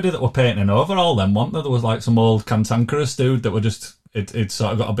 There was somebody that were painting over all them, wasn't there? There was like some old cantankerous dude that were just it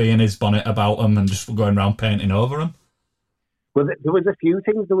sort of got a bee in his bonnet about him and just going around painting over him. Well, there was a few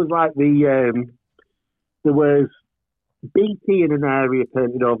things. There was like there was BT in an area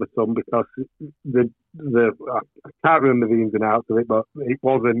painted over some because I can't remember the ins and outs of it, but it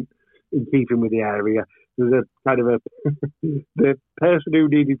wasn't in keeping with the area. There was a kind of the person who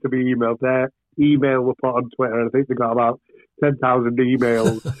needed to be emailed, their email were put on Twitter, and I think they got about 10,000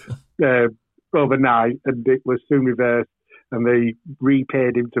 emails overnight, and it was soon reversed, and they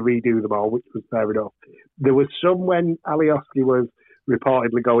repaid him to redo them all, which was fair enough. There was some when Alioski was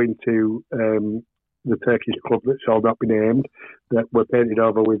reportedly going to the Turkish club that shall not be named, that were painted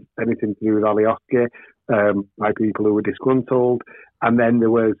over with anything to do with Alioski by people who were disgruntled. And then there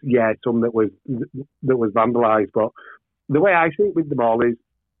was, some that was vandalised. But the way I see it with them all is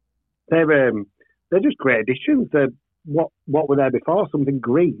they're just great additions. What were there before? Something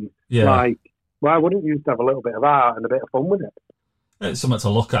green. Yeah. Like, why wouldn't you just have a little bit of art and a bit of fun with it? It's something to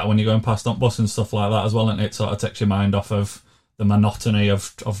look at when you're going past on bus and stuff like that as well, and it sort of takes your mind off of the monotony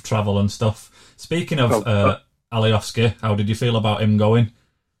of travel and stuff. Speaking of Alioski, how did you feel about him going?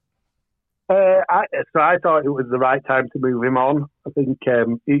 I thought it was the right time to move him on. I think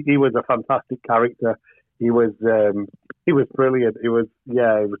he was a fantastic character. he was brilliant. He was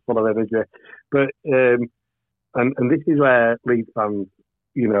full of energy. But and this is where Leeds fans,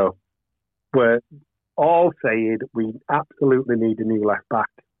 were all saying we absolutely need a new left back.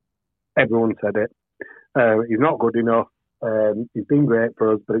 Everyone said it. He's not good enough. He's been great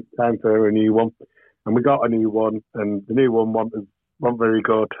for us, but it's time for a new one. And we got a new one, and the new one wasn't very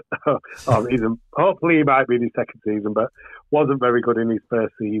good. Hopefully he might be in his second season, but wasn't very good in his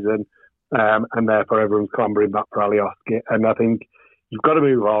first season. And therefore everyone's clambering back for Alioski. And I think you've got to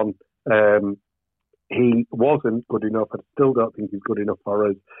move on. He wasn't good enough. I still don't think he's good enough for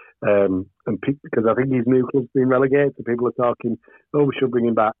us. Because I think his new club's been relegated, so people are talking, we should bring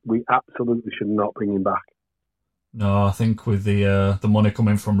him back. We absolutely should not bring him back. No, I think with the money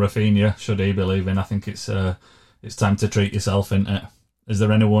coming from Rafinha, should he be leaving, I think it's time to treat yourself, isn't it? Is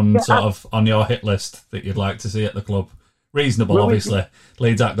there anyone sort of on your hit list that you'd like to see at the club? Reasonable, well, obviously.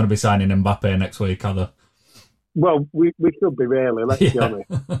 Leeds aren't going to be signing Mbappe next week, are they? Well, we should be, really, let's be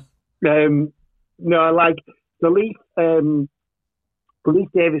honest. No, like the Leaf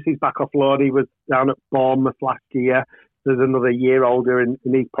Davis is back off loan. He was down at Bournemouth last year. There's another year older, and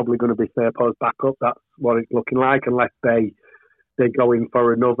he's probably going to be Firpo's backup. That's what it's looking like, unless they go in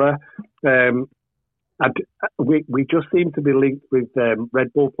for another. We just seem to be linked with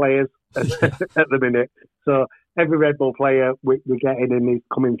Red Bull players at the minute. So every Red Bull player we get in and is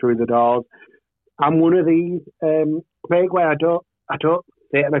coming through the doors. I'm one of these, Craig, where I don't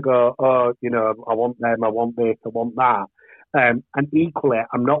sit and I go, I want them, I want this, I want that. And equally,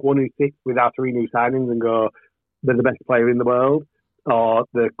 I'm not one who sits with our 3 new signings and go, they're the best player in the world, or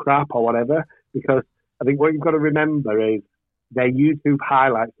the crap, or whatever. Because I think what you've got to remember is their YouTube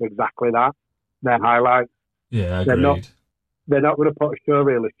highlights are exactly that. Their highlights. Yeah, agreed. They're not going to put a show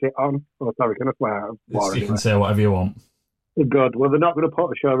reel of shit on. Oh, sorry, can I swear? You can say whatever you want. Good. Well, they're not going to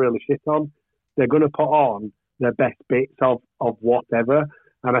put a show reel of shit on. They're going to put on their best bits of whatever.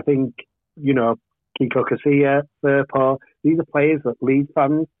 And I think, Kiko Casilla, Firpo, these are players that Leeds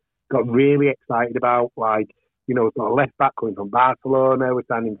fans got really excited about. Like, we've got a left back coming from Barcelona, we're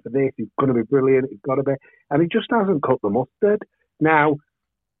signing for this, he's going to be brilliant, he's got to be. And he just hasn't cut the mustard. Now,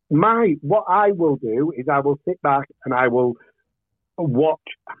 what I will do is I will sit back and I will watch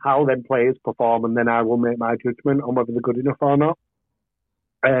how them players perform, and then I will make my judgment on whether they're good enough or not.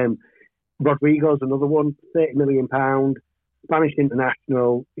 Rodrigo's another one, £30 million, Spanish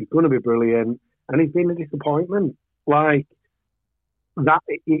international, he's going to be brilliant, and he's been a disappointment. Like, that,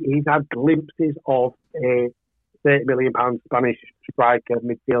 he's had glimpses of a £30 million Spanish striker,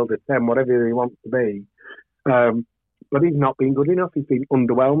 midfielder, 10, whatever he wants to be. But he's not been good enough. He's been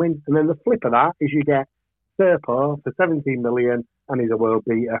underwhelming. And then the flip of that is you get Firpo for 17 million and he's a world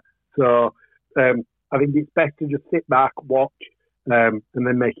beater. So I think it's best to just sit back, watch, and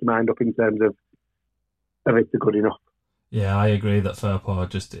then make your mind up in terms of if it's good enough. Yeah, I agree that Firpo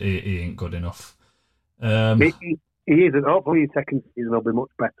just he ain't good enough. He isn't. Hopefully his second season will be much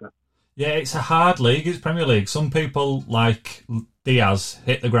better. Yeah, it's a hard league. It's Premier League. Some people like Diaz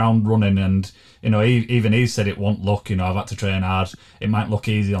hit the ground running, and even he said it won't look. I've had to train hard. It might look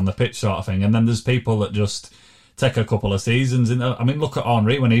easy on the pitch, sort of thing. And then there's people that just take a couple of seasons. I mean, look at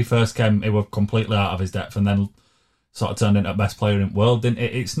Henry when he first came. He was completely out of his depth, and then sort of turned into best player in the world.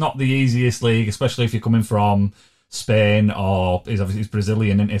 It's not the easiest league, especially if you're coming from Spain, or he's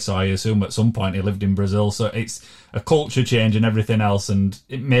Brazilian, isn't he? So I assume at some point he lived in Brazil. So it's a culture change and everything else, and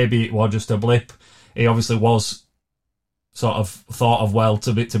maybe it was just a blip. He obviously was sort of thought of well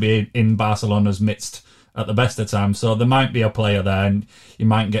to be in Barcelona's midst at the best of times. So there might be a player there, and you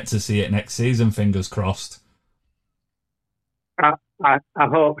might get to see it next season. Fingers crossed. I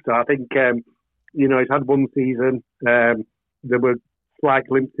hope so. I think he's had one season. There were slight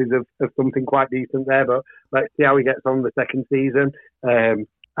glimpses of something quite decent there, but let's see how he gets on the second season.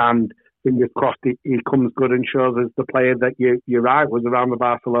 And fingers crossed he comes good and shows us the player that you're right was around the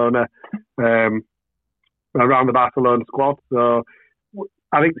Barcelona squad. So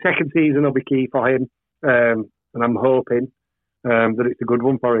I think second season will be key for him, and I'm hoping that it's a good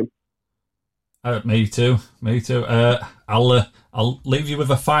one for him. Me too. I'll leave you with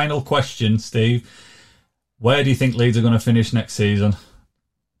a final question, Steve. Where do you think Leeds are going to finish next season?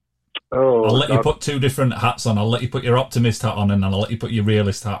 I'll let you put 2 different hats on. I'll let you put your optimist hat on, and then I'll let you put your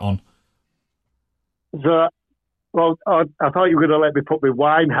realist hat on. So, I thought you were going to let me put my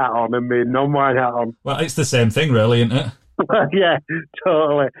wine hat on and my non-wine hat on. Well, it's the same thing, really, isn't it? Yeah,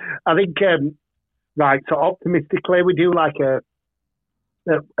 totally. I think, right, so optimistically, we do like at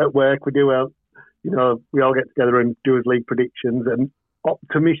work, we do we all get together and do his league predictions, and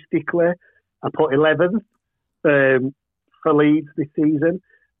optimistically, I put 11th for Leeds this season.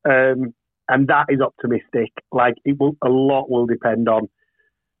 and that is optimistic. Like a lot will depend on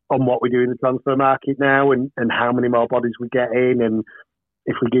what we do in the transfer market now, and how many more bodies we get in, and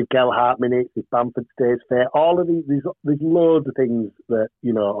if we give Gelhardt minutes, if Bamford stays fit. All of these, there's loads of things that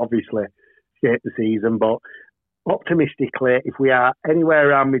obviously shape the season. But optimistically, if we are anywhere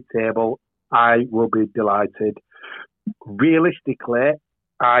around mid-table, I will be delighted. Realistically,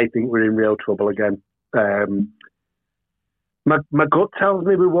 I think we're in real trouble again. My gut tells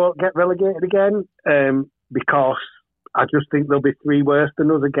me we won't get relegated again, because I just think there'll be 3 worse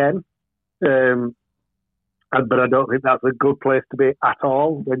than us again. But I don't think that's a good place to be at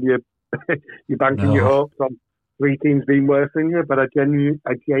all when you're banking your hopes on 3 teams being worse than you. But I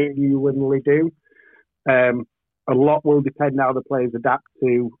genuinely do. A lot will depend how the players adapt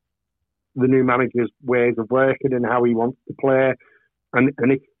to the new manager's ways of working and how he wants to play, and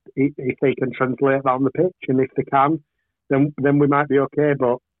if they can translate that on the pitch, and if they can, then we might be okay.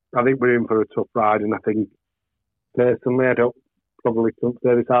 But I think we're in for a tough ride, and I think personally, I probably shouldn't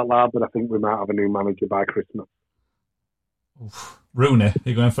say this out loud, but I think we might have a new manager by Christmas. Oof. Rooney,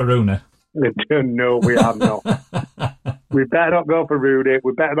 you're going for Rooney? No, we are not. We better not go for Rooney.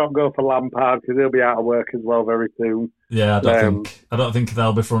 We better not go for Lampard, because he'll be out of work as well very soon. Yeah, I don't think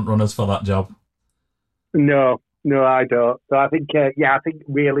they'll be front runners for that job. No, I don't. So I think, I think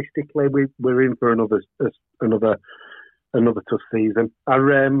realistically, we're in for another tough season.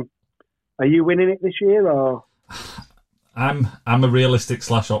 Are you winning it this year, or? I'm a realistic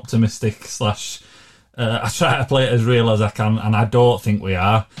 / optimistic / I try to play it as real as I can, and I don't think we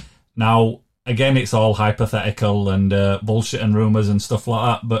are. Now, again, it's all hypothetical and bullshit and rumours and stuff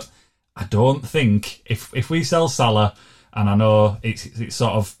like that, but I don't think if we sell Salah, and I know it's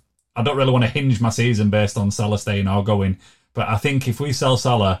sort of, I don't really want to hinge my season based on Salah staying or going, but I think if we sell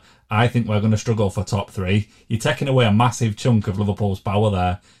Salah, I think we're going to struggle for top 3. You're taking away a massive chunk of Liverpool's power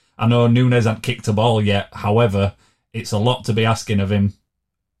there. I know Núñez hasn't kicked a ball yet, however, it's a lot to be asking of him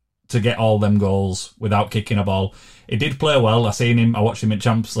to get all them goals without kicking a ball. He did play well. I watched him in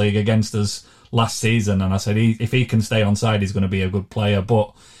Champions League against us last season, and I said if he can stay on side, he's going to be a good player.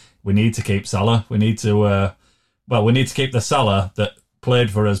 But we need to keep Salah. We need to keep the Salah that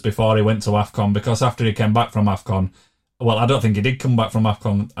played for us before he went to AFCON, because after he came back from AFCON, well, I don't think he did come back from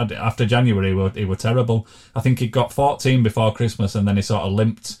AFCON. After January, he were terrible. I think he got 14 before Christmas, and then he sort of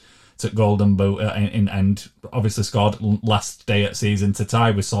limped to Golden Boot and obviously scored last day at season to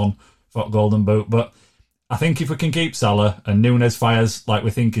tie with Son for Golden Boot. But I think if we can keep Salah and Núñez fires like we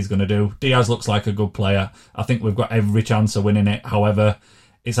think he's going to do, Diaz looks like a good player. I think we've got every chance of winning it. However,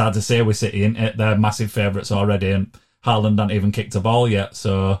 it's hard to say with City, isn't it? They're massive favourites already, and Haaland hasn't even kicked a ball yet.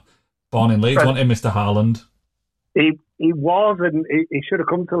 So, born in Leeds, wasn't he, Mr. Haaland? He was, and he should have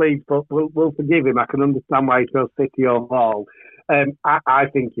come to Leeds, but we'll forgive him. I can understand why he chose City overall. I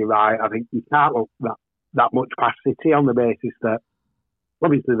think you're right. I think you can't look that much past City on the basis that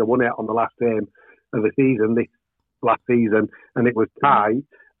obviously they won it on the last game of the season, this last season, and it was tight.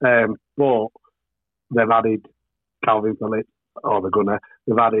 But they've added Calvin Phillips, or they're gonna.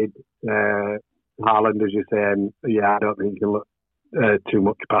 They've added Haaland, as you're saying. Yeah, I don't think you can look too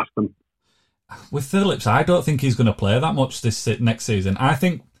much past them. With Phillips, I don't think he's going to play that much this next season. I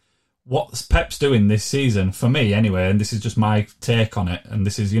think what Pep's doing this season, for me anyway, and this is just my take on it, and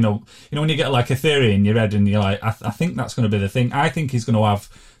this is, when you get like a theory in your head and you're like, I think that's going to be the thing. I think he's going to have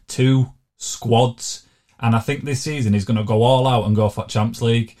 2 squads, and I think this season he's going to go all out and go for Champions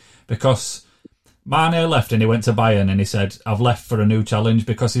League, because Mane left and he went to Bayern and he said, I've left for a new challenge,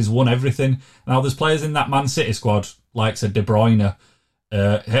 because he's won everything. Now there's players in that Man City squad, like said De Bruyne,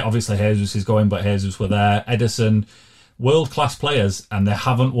 obviously Jesus is going, but Jesus were there, Ederson, world-class players, and they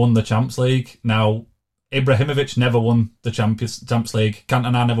haven't won the Champions League. Now, Ibrahimovic never won the Champions League.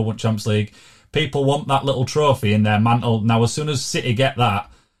 Cantona never won Champions League. People want that little trophy in their mantle. Now, as soon as City get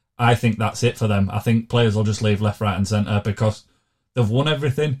that, I think that's it for them. I think players will just leave left, right and centre, because they've won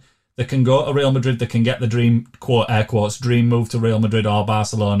everything. They can go to Real Madrid, they can get the dream, air quotes, dream move to Real Madrid or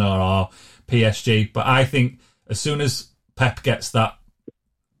Barcelona or PSG. But I think as soon as Pep gets that,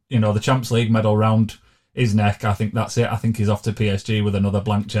 the Champions League medal round his neck, I think that's it. I think he's off to PSG with another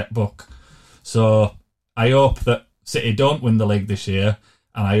blank checkbook. So I hope that City don't win the league this year,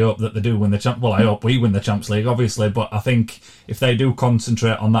 and I hope that they do win the I hope we win the Champions League, obviously, but I think if they do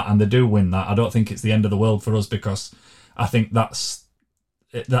concentrate on that and they do win that, I don't think it's the end of the world for us, because I think I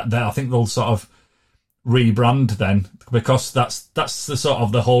think they'll sort of rebrand then, because that's the sort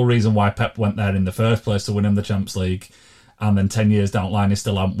of the whole reason why Pep went there in the first place, to win him the Champions League, and then 10 years down the line he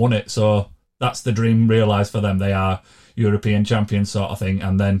still haven't won it. So that's the dream realised for them. They are European champions sort of thing,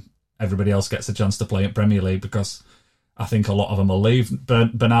 and then everybody else gets a chance to play in Premier League, because I think a lot of them will leave.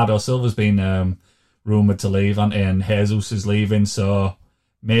 Bernardo Silva's been rumoured to leave, and Jesus is leaving, so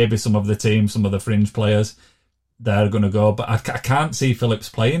maybe some of the team, some of the fringe players, they're going to go. But I can't see Phillips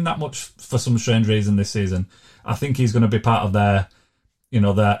playing that much for some strange reason this season. I think he's going to be part of their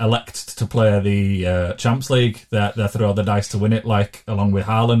elect to play the Champions League. They throw the dice to win it, like along with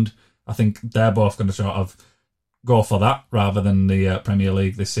Haaland. I think they're both going to sort of go for that rather than the Premier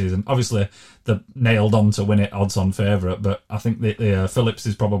League this season. Obviously, they're nailed on to win it, odds-on favourite, but I think the Phillips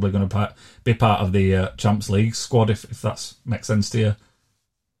is probably going to be part of the Champions League squad, if that makes sense to you.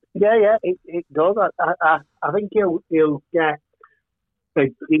 Yeah, it does. I think he'll get a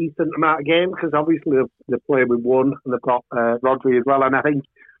decent amount of games because obviously they play with one and they've got Rodri as well, and I think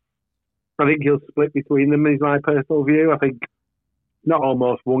he'll split between them. Is my personal view. I think not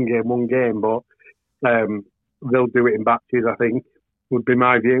almost one game, but they'll do it in batches. I think would be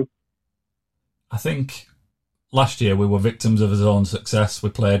my view. I think last year we were victims of his own success. We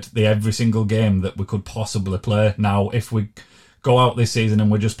played every single game that we could possibly play. Now, if we go out this season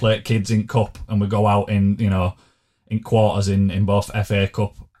and we just play Kids in Cup and we go out in quarters in both FA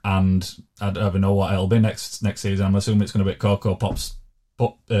Cup and I don't even know what it'll be next season. I'm assuming it's going to be Cocoa Pops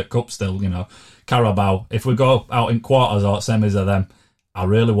Cup still, Carabao. If we go out in quarters or semis of them, I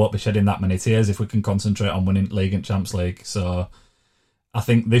really won't be shedding that many tears if we can concentrate on winning League and Champions League. So I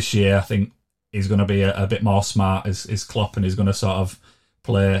think this year, he's going to be a bit more smart as Klopp, and he's going to sort of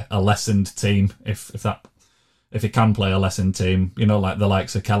play a lessened team if he can play a lessened team, like the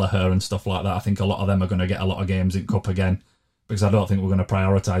likes of Kelleher and stuff like that. I think a lot of them are going to get a lot of games in Cup again because I don't think we're going to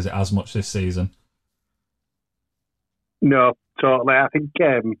prioritise it as much this season. No, totally. I think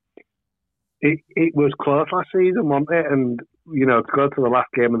it was close last season, wasn't it? And to go to the last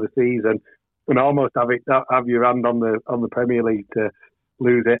game of the season and almost have your hand on the Premier League to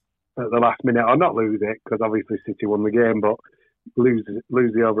lose it at the last minute, or not lose it because obviously City won the game, but lose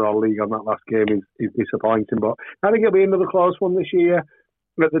the overall league on that last game is disappointing. But I think it'll be another close one this year.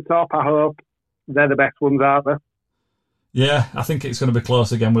 At the top, I hope they're the best ones, aren't they? Yeah, I think it's going to be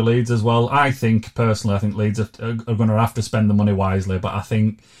close again with Leeds as well. I think Leeds are going to have to spend the money wisely, but I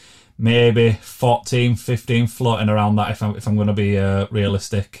think maybe 14, 15 floating around that if I'm going to be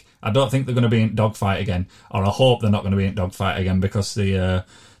realistic. I don't think they're going to be in dogfight again, or I hope they're not going to be in dogfight again, because the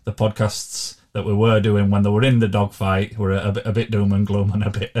podcasts that we were doing when they were in the dogfight were a bit doom and gloom and a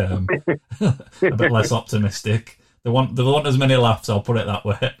bit a bit less optimistic. They want as many laughs, I'll put it that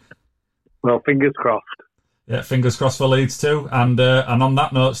way. Well, fingers crossed. Yeah, fingers crossed for Leeds too. And on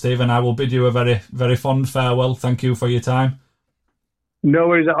that note, Stephen, I will bid you a very, very fond farewell. Thank you for your time. No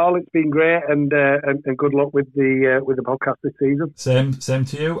worries at all. It's been great, and good luck with the podcast this season. Same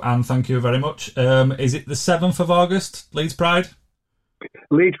to you, and thank you very much. Is it the 7th of August, Leeds Pride?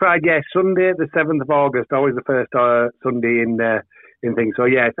 Leeds Pride, yes, Sunday the 7th of August. Always the first Sunday in things. So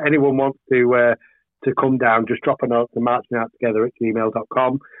yeah, if anyone wants to come down, just drop a note to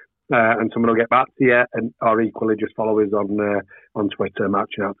marchingouttogether@gmail.com. And someone will get back to you, or equally just follow us on Twitter,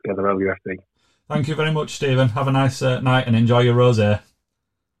 Marching Out Together LUFC. Thank you very much, Stephen. Have a nice night and enjoy your rosé.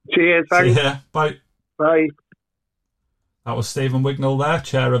 Cheers, thanks. See ya. Bye. Bye. That was Stephen Wignall there,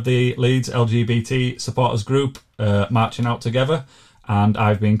 chair of the Leeds LGBT supporters group, Marching Out Together. And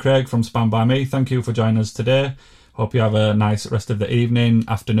I've been Craig from Spam by Me. Thank you for joining us today. Hope you have a nice rest of the evening,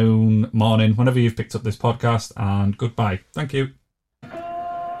 afternoon, morning, whenever you've picked up this podcast. And goodbye. Thank you.